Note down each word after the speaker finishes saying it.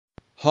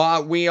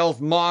Hot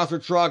Wheels Monster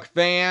Truck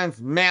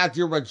fans,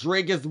 Matthew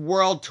Rodriguez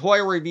World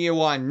Toy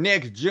Review on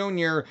Nick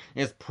Jr.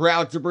 is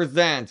proud to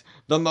present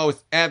the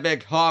most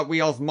epic Hot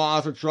Wheels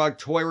Monster Truck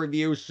toy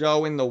review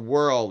show in the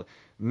world.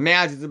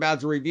 Matt is about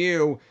to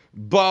review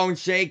Bone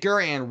Shaker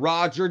and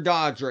Rodger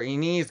Dodger,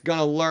 and he's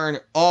gonna learn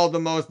all the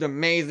most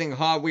amazing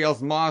Hot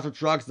Wheels monster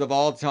trucks of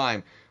all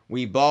time.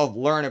 We both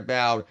learn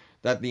about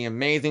that the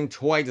amazing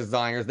toy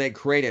designers, they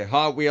created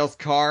Hot Wheels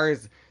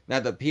cars,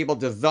 that the people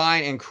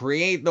design and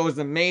create those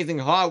amazing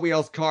Hot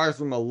Wheels cars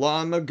from a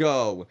long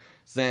ago,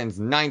 since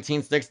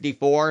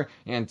 1964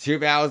 and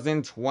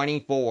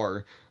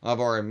 2024, of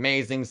our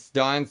amazing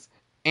stunts,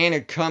 and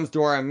it comes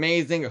to our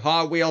amazing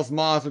Hot Wheels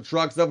monster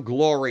trucks of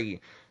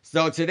glory.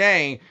 So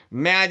today,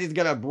 Matthew's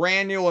got a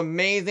brand new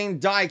amazing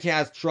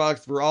diecast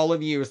trucks for all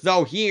of you.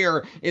 So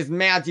here is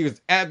Matthew's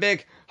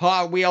epic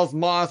Hot Wheels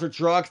monster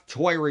trucks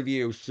toy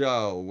review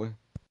show.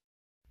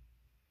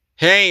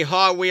 Hey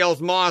Hot Wheels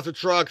Monster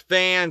Truck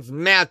fans,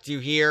 Matthew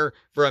here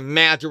from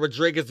Matthew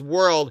Rodriguez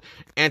World,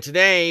 and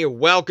today,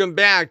 welcome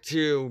back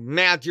to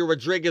Matthew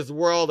Rodriguez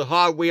World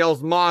Hot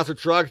Wheels Monster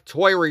Truck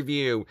Toy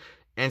Review.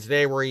 And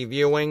today we're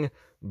reviewing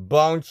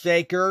Bone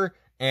Shaker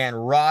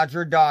and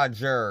Rodger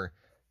Dodger.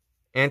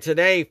 And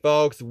today,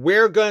 folks,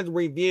 we're going to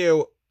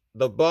review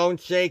the Bone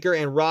Shaker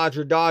and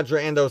Rodger Dodger,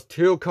 and those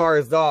two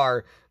cars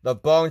are the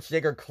Bone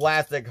Shaker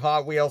Classic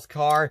Hot Wheels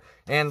car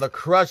and the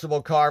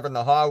Crushable car from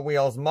the Hot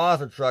Wheels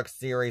Monster Truck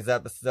series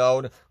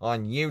episode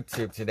on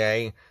YouTube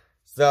today.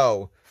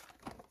 So,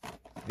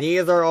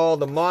 these are all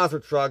the monster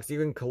trucks you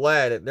can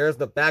collect. There's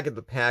the back of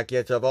the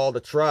package of all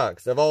the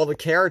trucks, of all the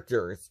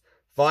characters.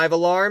 5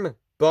 Alarm,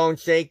 Bone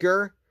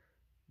Shaker,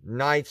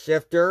 Night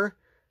Shifter,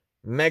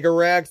 Mega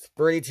Rex,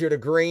 32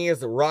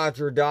 Degrees,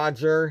 Rodger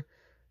Dodger,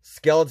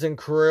 Skeleton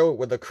Crew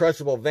with the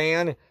Crushable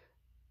van,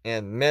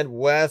 and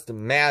Midwest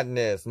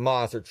Madness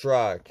monster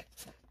truck.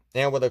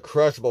 And with a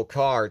crushable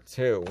car,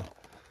 too.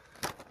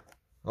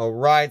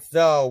 Alright,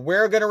 so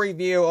we're gonna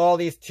review all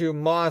these two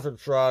monster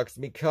trucks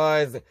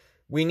because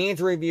we need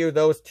to review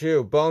those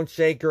two, Bone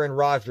Shaker and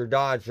Rodger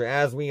Dodger.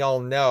 As we all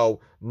know,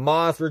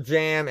 Monster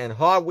Jam and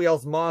Hot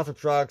Wheels monster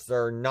trucks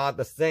are not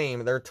the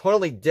same. They're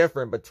totally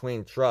different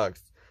between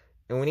trucks.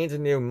 And we need to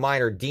know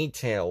minor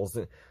details.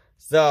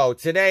 So,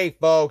 today,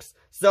 folks,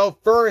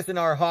 first in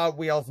our Hot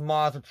Wheels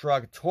Monster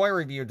Truck toy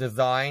review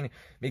design,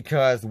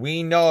 because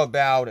we know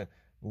about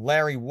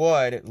Larry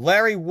Wood.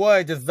 Larry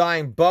Wood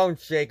designed Bone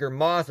Shaker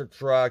Monster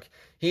Truck.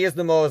 He is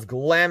the most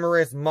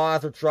glamorous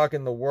monster truck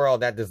in the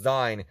world, that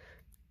design.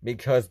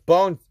 Because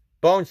Bone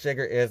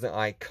Shaker is an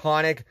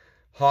iconic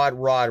hot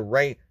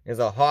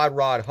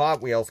rod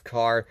Hot Wheels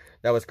car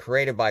that was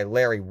created by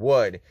Larry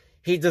Wood.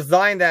 He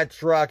designed that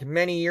truck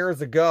many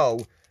years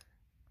ago,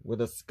 with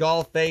a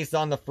skull face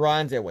on the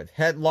front and with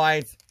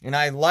headlights, and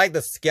I like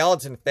the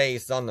skeleton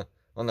face on the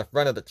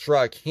front of the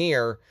truck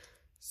here.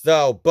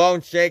 So,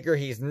 Bone Shaker,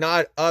 he's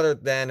not other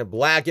than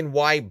black and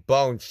white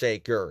Bone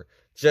Shaker,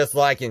 just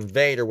like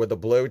Invader with the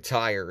blue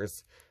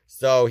tires.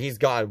 So, he's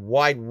got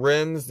white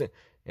rims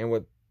and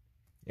with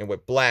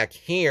black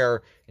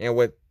here, and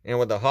with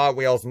the Hot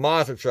Wheels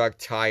Monster Truck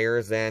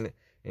tires, and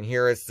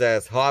here it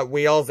says Hot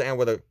Wheels, and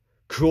with a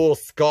cool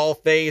skull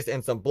face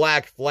and some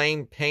black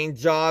flame paint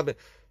job,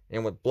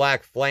 and with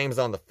black flames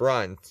on the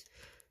front.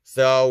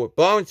 So,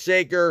 Bone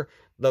Shaker,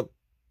 the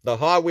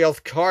Hot Wheels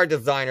car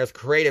designers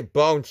created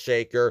Bone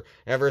Shaker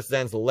ever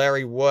since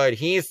Larry Wood,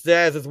 he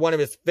says, is one of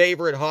his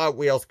favorite Hot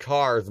Wheels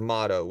cars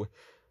motto.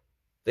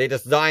 They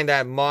designed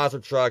that monster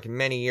truck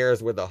many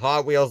years with the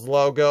Hot Wheels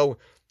logo,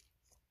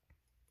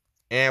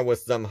 and with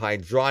some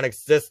hydronic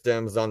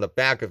systems on the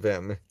back of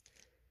him.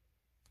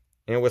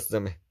 And with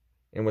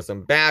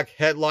some back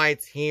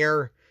headlights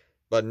here,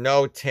 but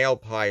no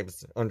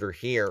tailpipes under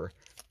here.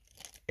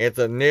 It's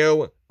a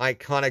new,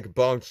 iconic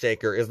Bone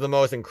Shaker. It's the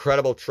most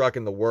incredible truck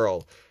in the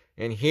world.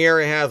 And here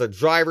it has a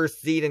driver's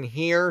seat in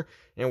here,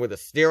 and with a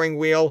steering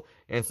wheel,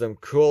 and some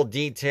cool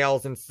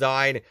details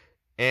inside,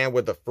 and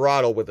with the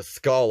throttle with a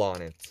skull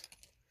on it.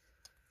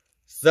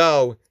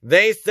 So,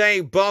 they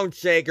say Bone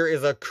Shaker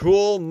is a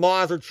cool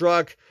monster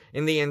truck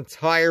in the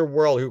entire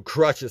world who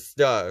crushes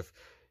stuff.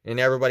 And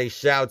everybody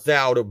shouts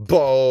out,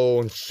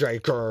 Bone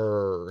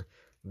Shaker!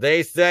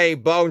 They say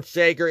Bone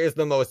Shaker is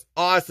the most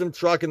awesome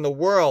truck in the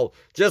world,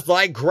 just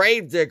like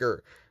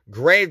Gravedigger.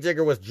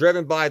 Gravedigger was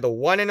driven by the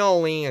one and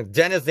only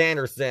Dennis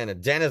Anderson.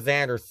 Dennis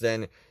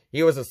Anderson,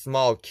 he was a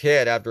small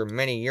kid after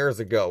many years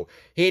ago.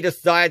 He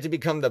decided to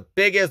become the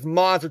biggest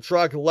monster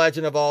truck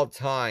legend of all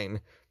time.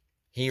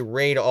 He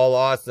read all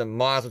awesome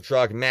monster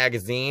truck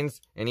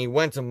magazines, and he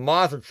went to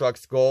monster truck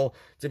school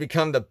to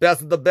become the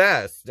best of the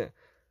best.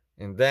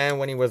 And then,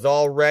 when he was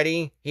all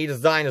ready, he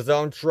designed his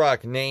own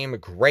truck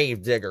named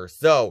Gravedigger.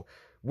 So,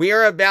 we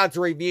are about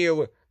to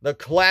review the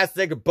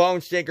classic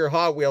Bone Shaker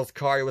Hot Wheels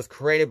car. It was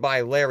created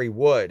by Larry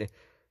Wood.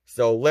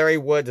 So, Larry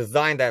Wood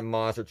designed that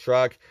monster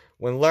truck.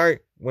 When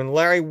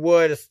Larry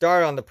Wood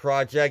started on the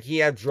project, he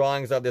had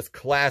drawings of this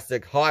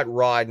classic hot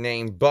rod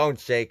named Bone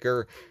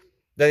Shaker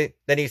that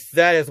he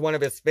said is one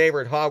of his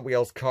favorite Hot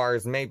Wheels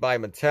cars made by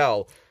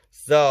Mattel.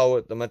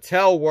 So, the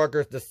Mattel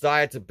workers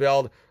decided to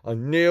build a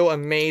new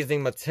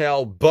amazing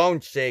Mattel Bone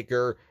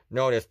Shaker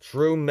known as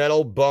True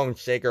Metal Bone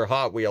Shaker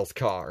Hot Wheels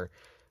car.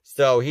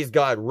 So, he's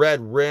got red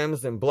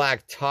rims and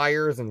black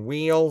tires and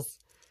wheels.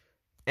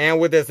 And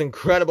with this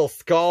incredible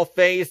skull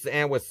face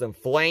and with some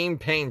flame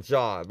paint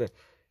job.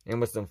 And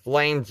with some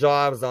flame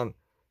jobs on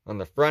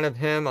the front of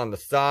him, on the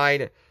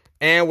side.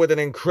 And with an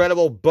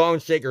incredible Bone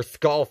Shaker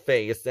skull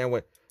face.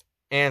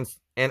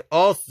 And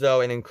also,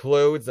 it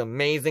includes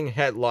amazing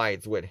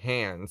headlights with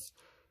hands,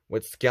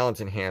 with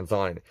skeleton hands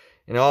on it.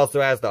 And it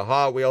also has the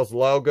Hot Wheels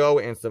logo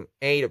and some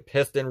 8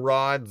 piston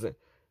rods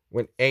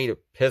with 8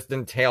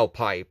 piston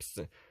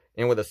tailpipes.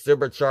 And with a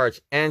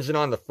supercharged engine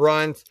on the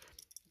front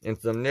and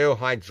some new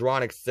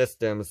hydronic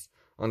systems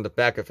on the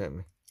back of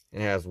him.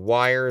 It has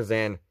wires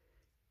and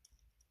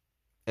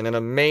an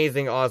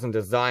amazing, awesome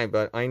design,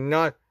 but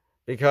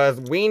because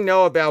we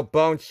know about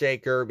Bone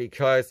Shaker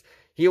because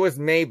it was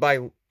made by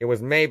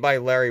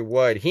Larry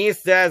Wood. He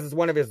says it's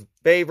one of his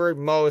favorite,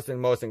 most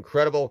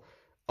incredible,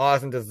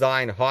 awesome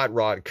design hot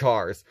rod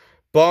cars.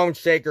 Bone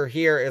Shaker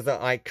here is an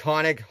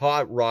iconic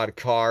hot rod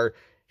car.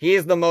 He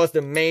is the most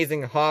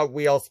amazing Hot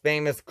Wheels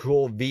famous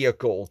cool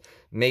vehicle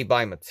made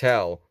by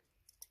Mattel.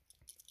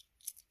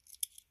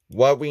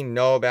 What we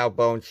know about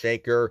Bone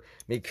Shaker,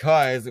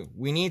 because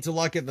we need to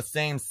look at the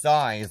same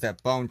size as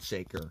Bone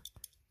Shaker.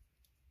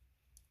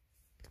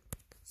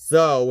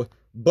 So,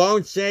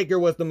 Bone Shaker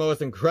was the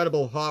most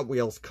incredible Hot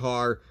Wheels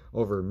car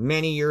over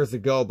many years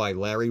ago by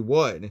Larry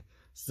Wood.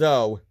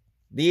 So,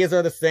 these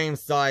are the same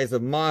size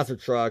of monster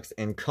trucks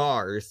and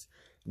cars.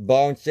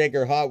 Bone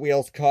Shaker Hot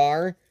Wheels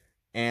car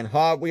and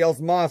Hot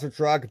Wheels monster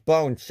truck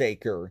Bone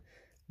Shaker.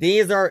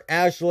 These are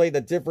actually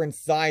the different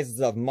sizes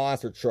of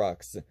monster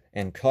trucks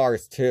and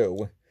cars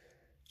too.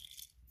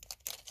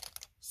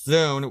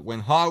 Soon, when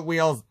Hot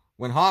Wheels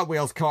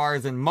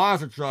cars and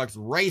monster trucks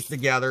race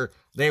together,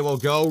 they will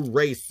go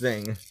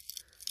racing.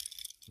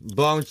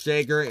 Bone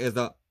Shaker is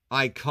an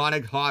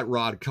iconic hot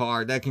rod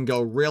car that can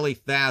go really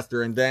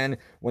faster, and then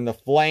when the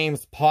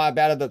flames pop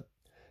out of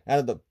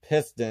the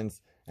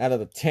pistons, out of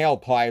the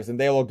tailpipes, and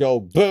they will go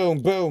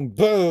boom, boom,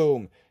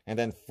 boom, and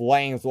then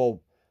flames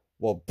will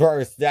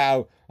burst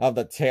out of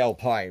the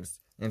tailpipes.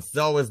 And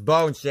so is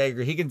Bone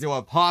Shaker. He can do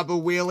a pop-a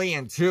wheelie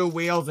and 2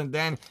 wheels, and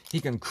then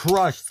he can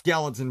crush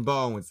skeleton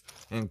bones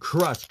and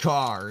crush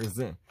cars.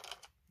 And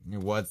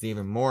what's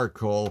even more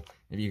cool,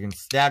 if you can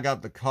stack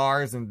up the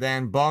cars and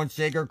then Bone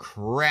Shaker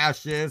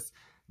crashes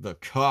the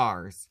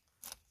cars.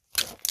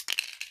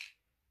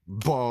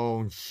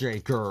 Bone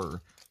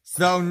Shaker.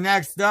 So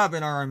next up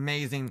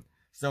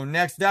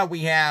we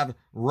have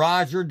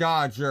Rodger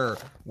Dodger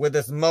with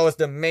this most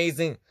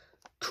amazing,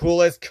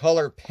 coolest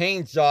color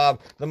paint job,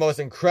 the most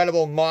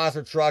incredible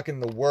monster truck in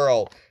the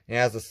world. It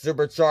has a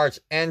supercharged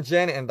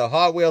engine and the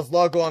Hot Wheels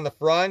logo on the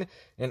front,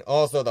 and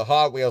also the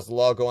Hot Wheels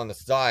logo on the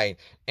side.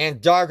 And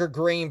darker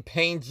green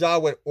paint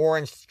job with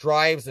orange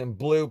stripes and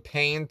blue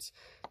paint.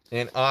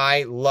 And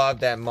I love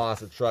that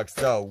monster truck.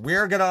 So,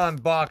 we're gonna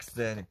unbox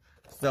it.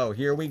 So,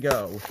 here we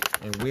go.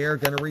 And we're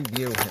gonna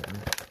review him.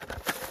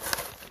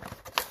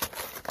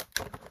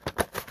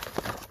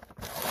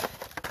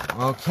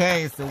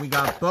 Okay, so we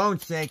got Bone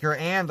Shaker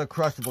and the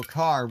crushable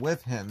car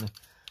with him.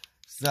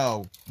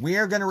 So, we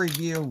are going to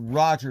review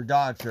Rodger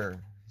Dodger.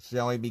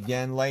 Shall we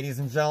begin, ladies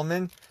and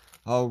gentlemen?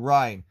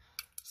 Alright.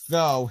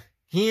 So,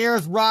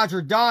 here's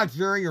Rodger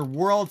Dodger, your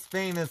world's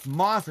famous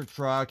monster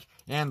truck,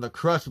 and the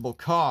crushable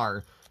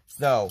car.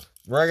 So,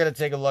 we're going to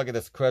take a look at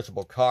this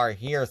crushable car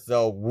here.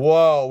 So,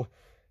 whoa!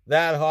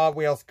 That Hot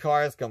Wheels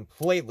car is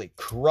completely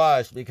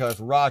crushed because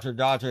Rodger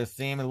Dodger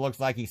seems, it looks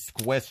like he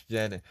squished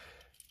it.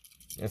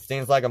 It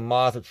seems like a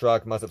monster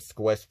truck must have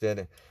squished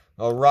it.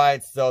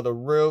 Alright, so the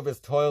roof is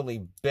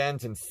totally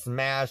bent and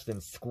smashed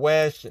and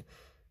squished.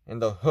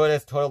 And the hood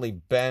is totally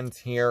bent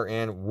here.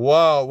 And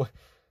whoa!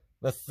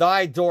 The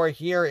side door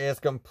here is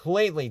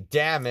completely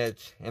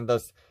damaged. And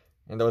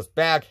those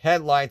back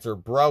headlights are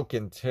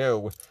broken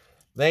too.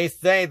 They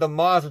say the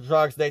monster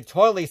trucks, they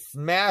totally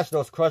smash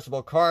those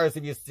crushable cars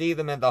if you see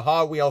them at the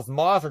Hot Wheels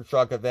Monster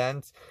Truck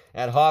event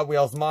at Hot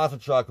Wheels Monster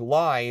Truck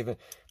Live.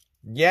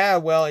 Yeah,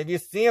 well, if you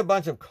see a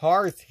bunch of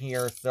cars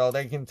here, so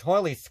they can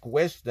totally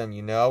squish them,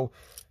 you know?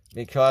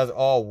 Because,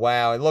 oh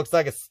wow, it looks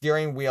like a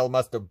steering wheel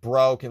must have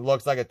broke. It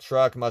looks like a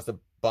truck must have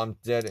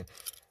bumped it.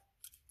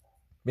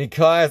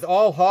 Because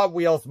all Hot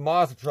Wheels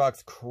monster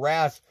trucks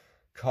crash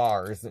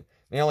cars.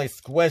 They only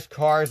squish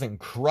cars and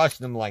crush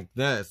them like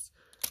this.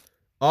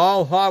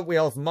 All Hot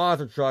Wheels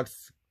monster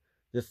trucks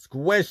just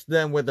squish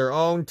them with their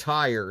own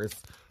tires.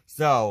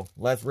 So,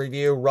 let's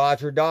review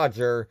Rodger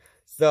Dodger.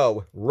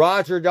 So,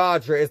 Rodger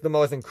Dodger is the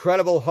most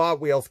incredible Hot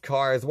Wheels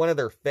car, is one of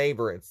their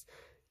favorites.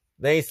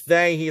 They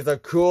say he's a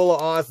cool,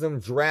 awesome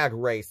drag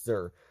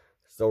racer.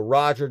 So,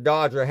 Rodger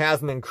Dodger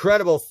has an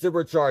incredible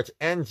supercharged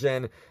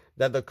engine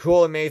that the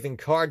cool, amazing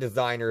car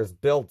designers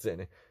built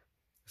in.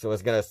 So,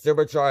 it's got a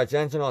supercharged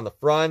engine on the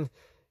front,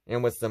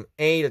 and with some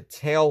 8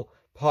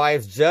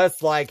 tailpipes,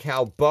 just like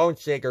how Bone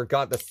Shaker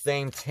got the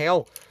same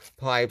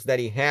tailpipes that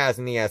he has,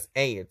 and he has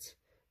 8,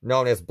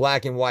 known as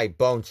black and white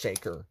Bone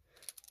Shaker.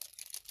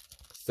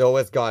 So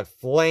it's got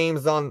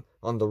flames on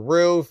the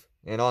roof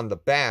and on the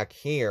back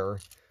here.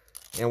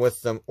 And with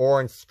some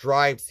orange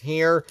stripes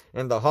here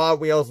and the Hot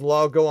Wheels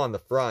logo on the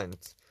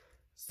front.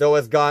 So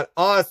it's got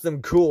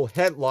awesome cool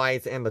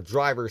headlights and the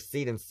driver's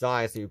seat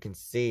inside, so you can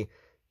see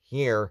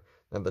here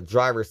that the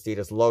driver's seat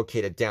is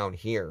located down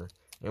here.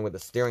 And with the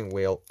steering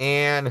wheel.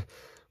 And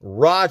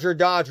Rodger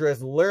Dodger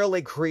is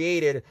literally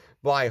created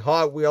by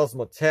Hot Wheels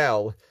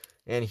Mattel.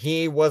 And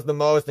he was the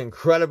most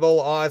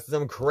incredible,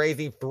 awesome,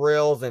 crazy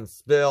thrills and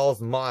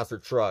spills monster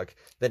truck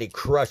that he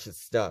crushes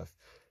stuff.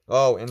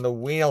 Oh, and the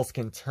wheels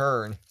can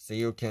turn, so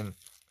you can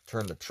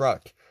turn the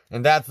truck.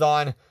 And that's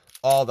on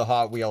all the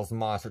Hot Wheels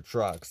monster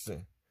trucks.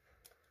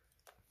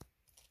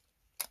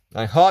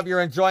 I hope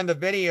you're enjoying the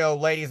video,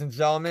 ladies and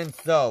gentlemen.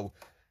 So,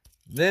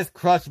 this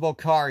crushable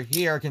car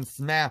here can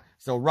smash,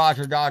 so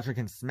Rodger Dodger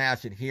can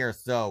smash it here.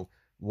 So,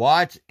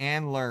 watch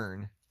and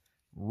learn.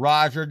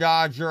 Rodger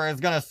Dodger is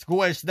gonna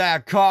squish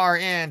that car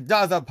and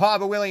does a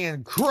Papa Wheelie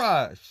and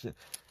crush.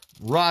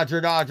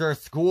 Rodger Dodger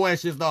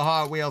squishes the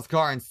Hot Wheels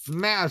car and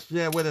smashes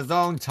it with his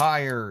own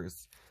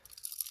tires.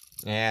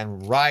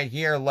 And right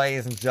here,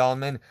 ladies and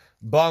gentlemen,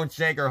 Bone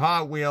Shaker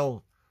Hot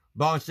Wheels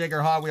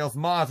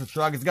monster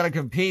truck is going to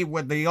compete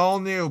with the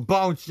all-new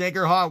Bone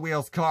Shaker Hot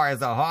Wheels car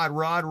as a hot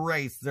rod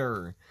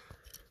racer.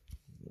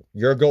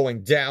 You're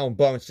going down,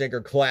 Bone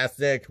Shaker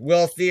Classic.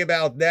 We'll see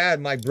about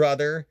that, my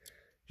brother.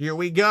 Here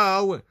we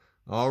go.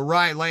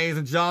 Alright, ladies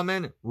and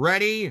gentlemen,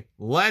 ready?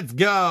 Let's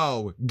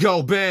go!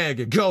 Go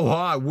big! Go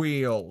Hot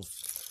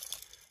Wheels!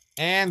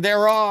 And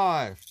they're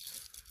off!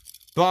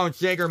 Bone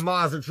Shaker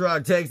Monster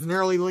Truck takes an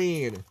early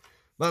lead.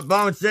 But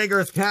Bone Shaker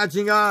is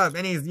catching up,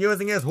 and he's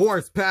using his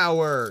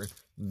horsepower.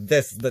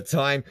 This is the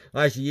time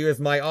I should use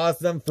my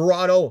awesome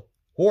throttle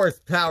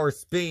horsepower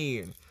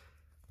speed.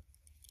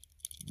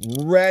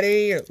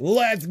 Ready?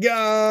 Let's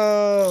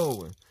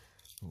go!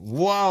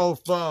 Whoa,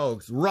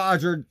 folks!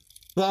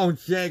 Bone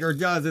Shaker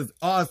does his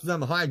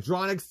awesome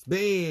hydronic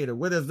speed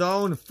with his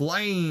own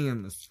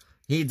flames.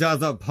 He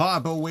does a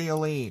Papa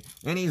Wheelie,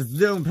 and he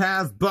zoomed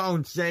past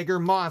Bone Shaker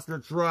Monster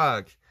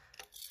Truck.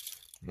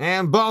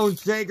 And Bone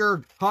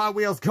Shaker Hot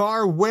Wheels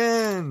car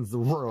wins.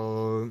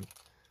 Vroom.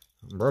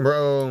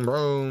 Broom,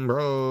 broom, broom,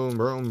 broom,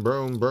 broom,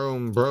 broom,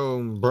 broom,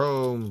 broom,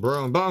 broom,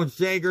 broom. Bone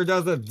Shaker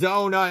does a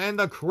donut, and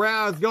the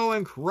crowd's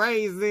going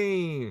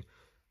crazy.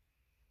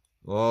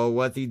 Oh,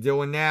 what's he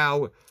doing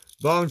now?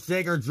 Bone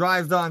Shaker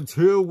drives on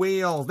 2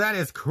 wheels. That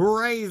is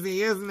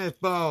crazy, isn't it,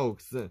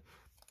 folks?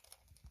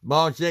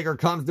 Bone Shaker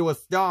comes to a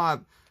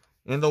stop.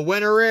 And the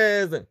winner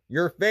is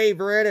your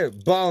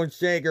favorite Bone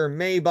Shaker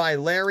made by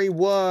Larry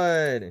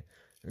Wood.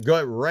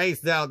 Good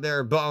race out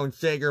there, Bone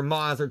Shaker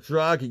Monster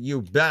Truck.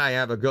 You bet I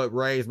have a good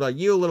race, but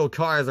you little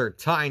cars are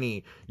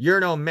tiny. You're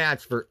no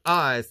match for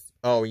us.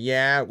 Oh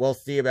yeah, we'll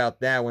see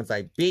about that once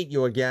I beat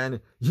you again.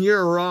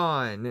 You're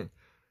on.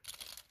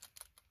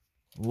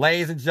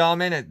 Ladies and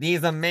gentlemen,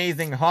 these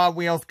amazing Hot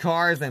Wheels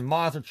cars and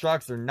monster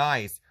trucks are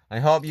nice. I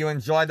hope you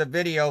enjoyed the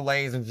video,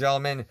 ladies and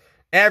gentlemen.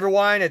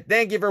 Everyone,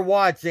 thank you for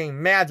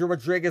watching Matthew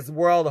Rodriguez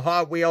World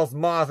Hot Wheels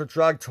Monster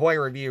Truck Toy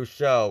Review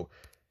Show.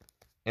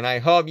 And I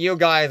hope you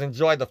guys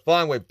enjoyed the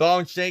fun with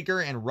Bone Shaker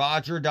and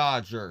Rodger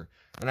Dodger.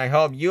 And I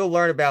hope you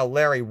learned about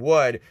Larry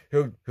Wood,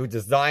 who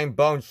designed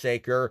Bone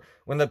Shaker.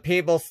 When the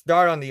people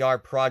start on the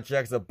art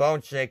projects of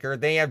Bone Shaker,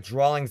 they have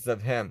drawings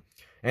of him.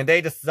 And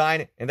they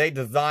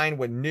design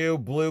with new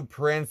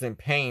blueprints and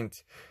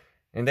paint.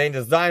 And they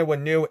design with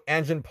new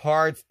engine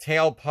parts,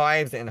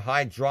 tailpipes, and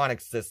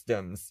hydronic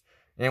systems.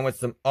 And with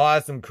some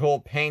awesome cool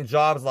paint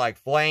jobs like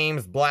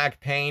flames, black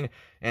paint,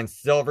 and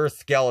silver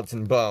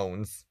skeleton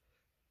bones.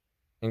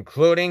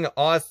 Including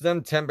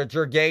awesome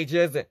temperature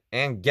gauges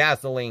and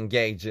gasoline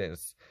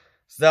gauges.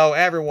 So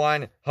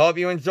everyone, hope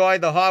you enjoyed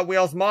the Hot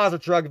Wheels Monster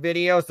Truck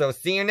video. So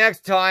see you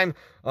next time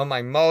on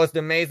my most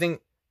amazing,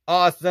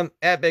 awesome,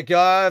 epic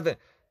of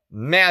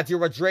Matthew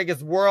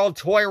Rodriguez World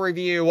Toy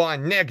Review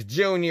on Nick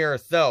Jr.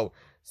 So,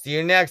 see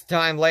you next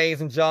time,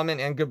 ladies and gentlemen,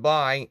 and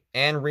goodbye.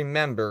 And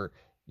remember,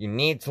 you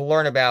need to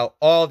learn about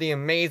all the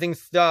amazing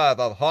stuff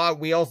of Hot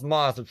Wheels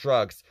Monster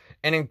Trucks,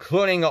 and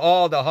including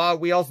all the Hot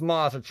Wheels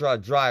Monster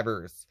Truck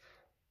drivers.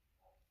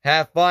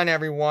 Have fun,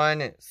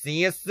 everyone.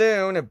 See you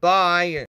soon. Bye.